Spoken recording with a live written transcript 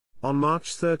On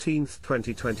March 13,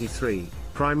 2023,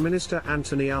 Prime Minister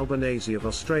Anthony Albanese of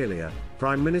Australia,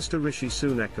 Prime Minister Rishi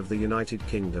Sunak of the United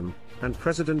Kingdom, and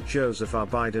President Joseph R.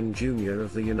 Biden Jr.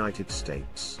 of the United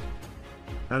States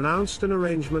announced an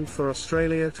arrangement for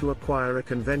Australia to acquire a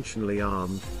conventionally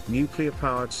armed,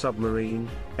 nuclear-powered submarine,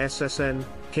 SSN,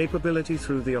 capability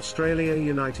through the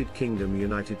Australia-United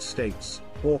Kingdom-United States,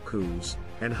 AUKUS,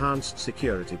 Enhanced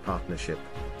Security Partnership.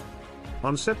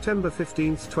 On September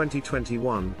 15,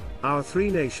 2021, our three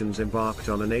nations embarked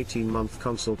on an 18-month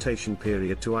consultation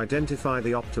period to identify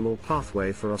the optimal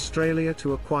pathway for Australia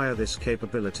to acquire this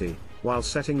capability, while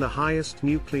setting the highest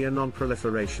nuclear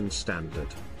non-proliferation standard.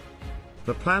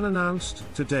 The plan announced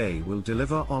today will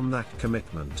deliver on that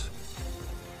commitment.